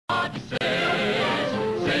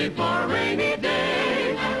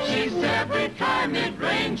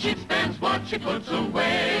she spends what she puts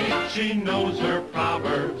away. She knows her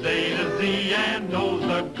proverbs A to Z and knows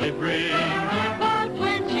the good bring. But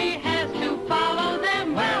when she has to follow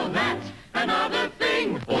them, well, that's another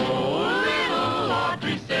thing. Oh, little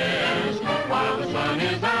Audrey says, while the sun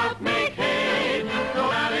is out, make hay. Though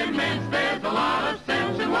that immense, there's a lot of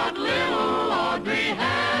sense in what little Audrey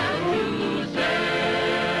has to say.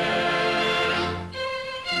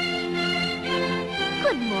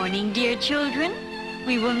 Good morning, dear children.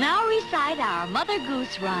 We will now recite our Mother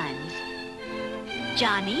Goose rhymes.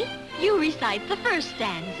 Johnny, you recite the first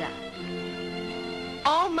stanza.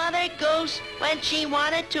 Old Mother Goose, when she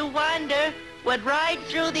wanted to wander, would ride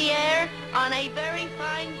through the air on a very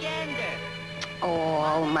fine gander.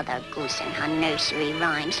 Oh, Mother Goose and her nursery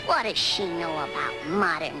rhymes. What does she know about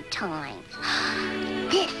modern times?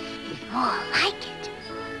 This is more like it.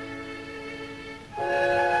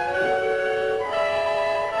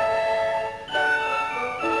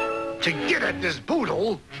 To get at this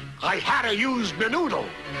boodle, I had to use my noodle.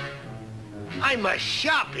 I'm a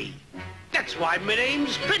Sharpie. That's why my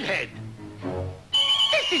name's Pinhead.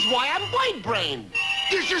 This is why I'm white-brained.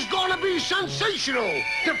 This is gonna be sensational.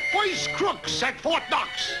 The first crooks at Fort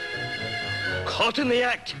Knox. Caught in the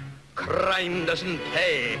act. Crime doesn't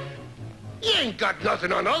pay. You ain't got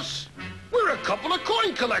nothing on us. We're a couple of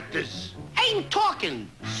coin collectors. Ain't talking,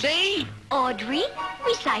 see? Audrey,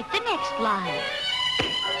 recite the next line.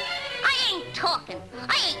 I ain't talking.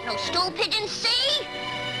 I ain't no stool pigeon, see?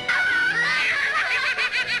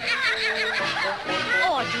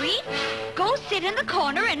 Audrey, go sit in the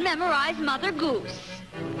corner and memorize Mother Goose.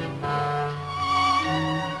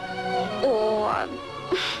 Or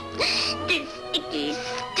this icky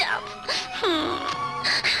stuff.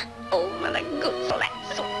 Oh, Mother Goose,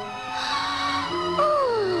 that's so...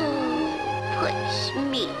 Oh, puts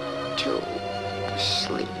me to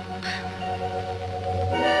sleep.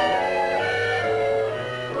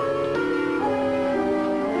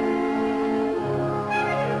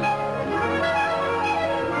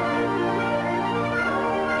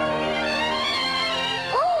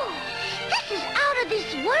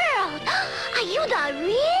 The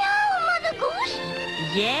real Mother Goose?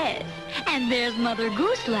 Yes, and there's Mother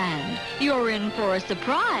Gooseland. You're in for a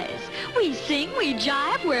surprise. We sing, we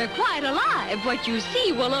jive, we're quite alive. What you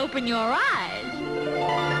see will open your eyes.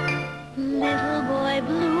 Little boy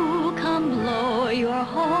blue, come blow your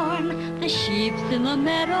horn. The sheep's in the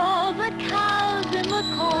meadow, the cow's in the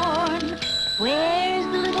corn. Where's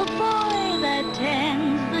the little boy that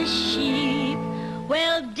tends the sheep?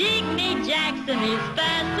 Well, Digny Jackson is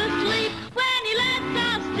fast asleep. When he lets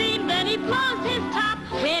out steam, then he blows his top.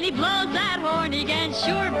 When he blows that horn, he can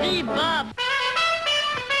sure be buff.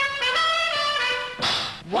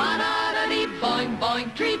 Wa-da-da-dee, boing,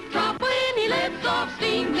 boing, treat, drop. When he lets off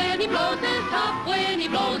steam, then he blows his top. When he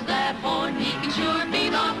blows that horn, he can sure be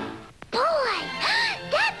buff. Boy,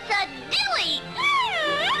 that's a dilly.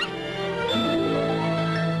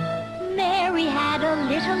 Mary had a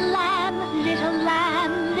little lamb, little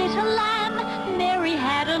lamb, little lamb. Mary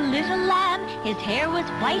had a little lamb, his hair was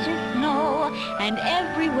white as snow. And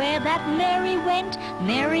everywhere that Mary went,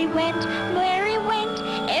 Mary went, Mary went.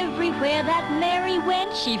 Everywhere that Mary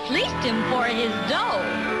went, she fleeced him for his dough.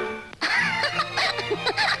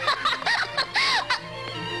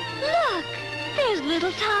 Look, there's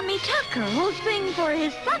little Tommy Tucker who'll sing for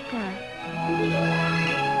his supper.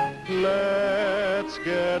 Let's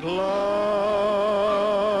get lost,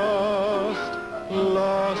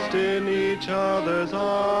 lost in each other's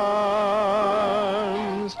arms.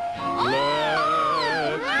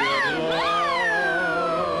 Let's get lost,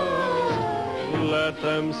 let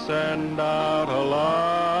them send out alarms.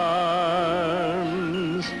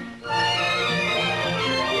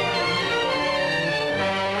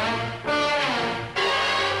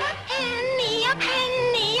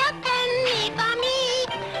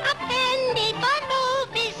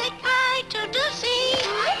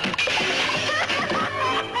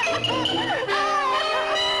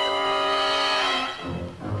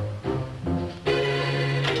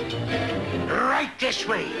 This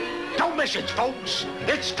way. Don't miss it, folks.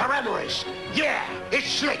 It's Tyrannosaurus. Yeah, it's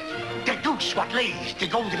slick. The goose what lays the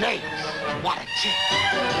golden eggs. What a chick.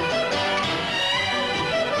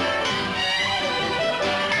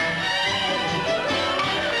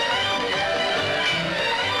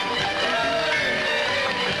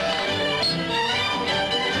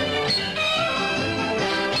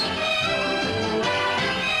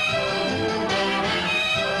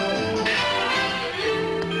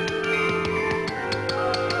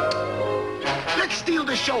 Steal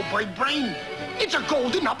the show, Bird Brain. It's a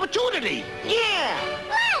golden opportunity. Yeah.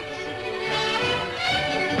 Let's.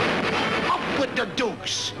 A with the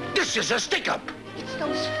dukes. This is a stick-up. It's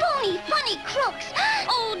those phony, funny crooks.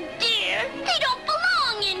 Oh, dear. They don't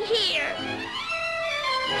belong in here.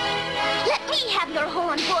 Let me have your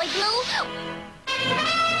horn, Boy Blue.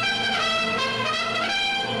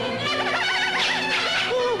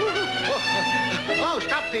 Oh,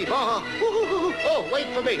 stop thief. Oh, wait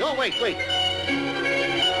for me. Oh, wait.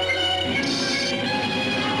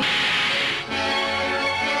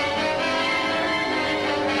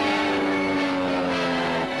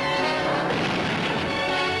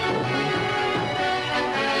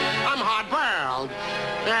 I'm hard-boiled.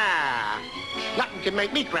 Nothing can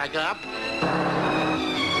make me crack up.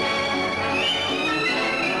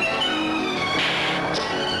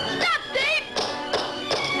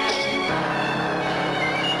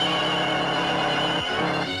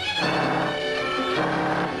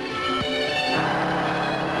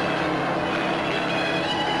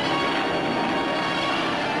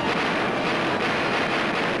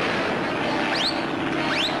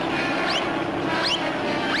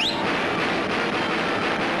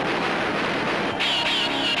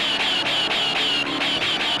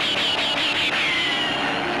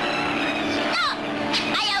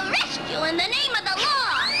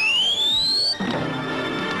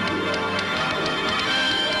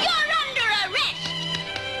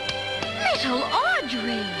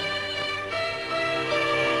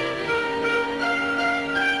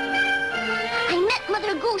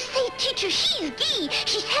 Teacher, she's gee.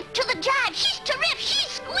 She's hip to the jive. She's terrific. She's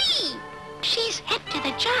squee. She's hip to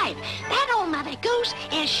the jive. That old Mother Goose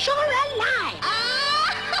is sure alive.